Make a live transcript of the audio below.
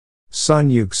Son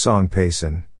Yuke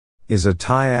Songpaisan is a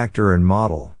Thai actor and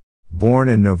model, born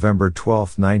in November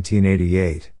 12,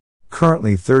 1988,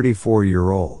 currently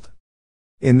 34-year-old.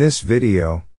 In this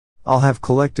video, I'll have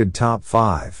collected top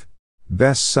 5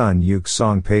 best Son Yuke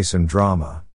Songpaisan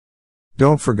drama.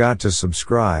 Don't forget to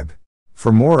subscribe.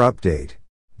 For more update,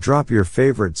 drop your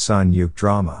favorite Son Yuke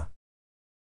drama.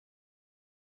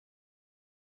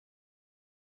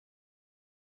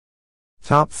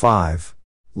 Top 5.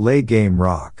 Lay Game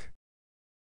Rock.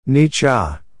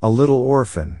 Ni-cha, a little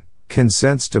orphan,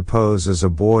 consents to pose as a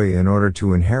boy in order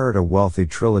to inherit a wealthy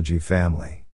trilogy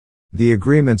family. The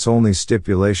agreement's only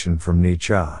stipulation from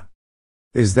Ni-cha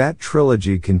is that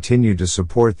trilogy continue to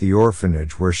support the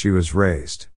orphanage where she was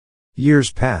raised.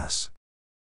 Years pass,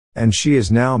 and she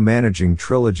is now managing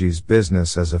Trilogy's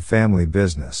business as a family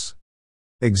business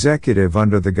executive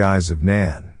under the guise of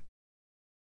Nan.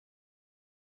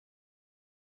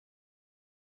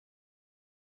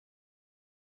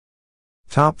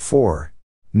 Top 4.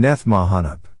 Neth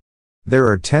Mahanup. There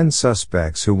are 10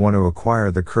 suspects who want to acquire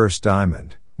the cursed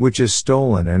diamond, which is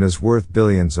stolen and is worth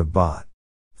billions of baht.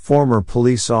 Former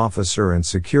police officer and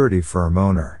security firm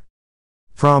owner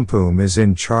Prampum is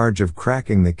in charge of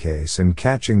cracking the case and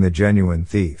catching the genuine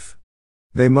thief.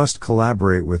 They must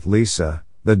collaborate with Lisa,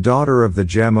 the daughter of the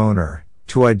gem owner,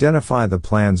 to identify the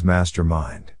plan's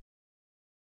mastermind.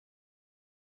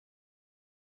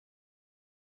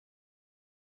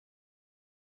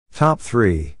 Top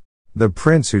 3. The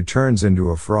Prince Who Turns Into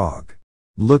a Frog.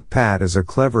 Look Pat is a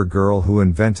clever girl who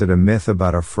invented a myth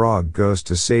about a frog ghost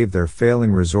to save their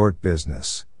failing resort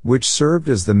business, which served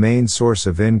as the main source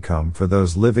of income for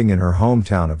those living in her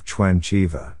hometown of Chuen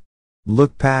Chiva.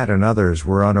 Look Pat and others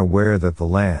were unaware that the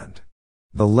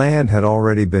land had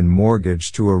already been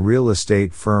mortgaged to a real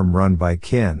estate firm run by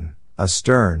Kin, a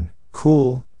stern,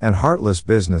 cool, and heartless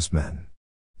businessman.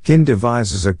 Kin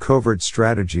devises a covert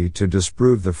strategy to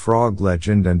disprove the frog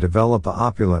legend and develop an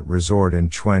opulent resort in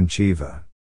Chuen Chiva.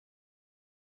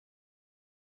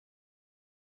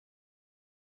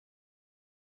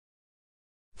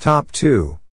 Top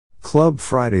 2. Club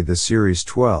Friday The Series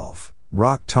 12,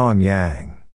 Rock Tong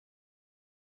Yang.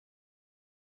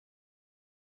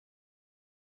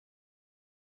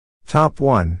 Top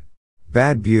 1.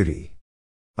 Bad Beauty.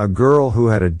 A girl who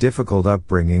had a difficult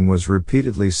upbringing was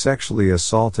repeatedly sexually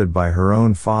assaulted by her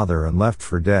own father and left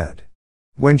for dead.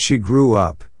 When she grew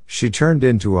up, she turned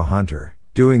into a hunter,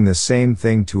 doing the same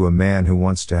thing to a man who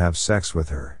wants to have sex with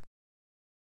her.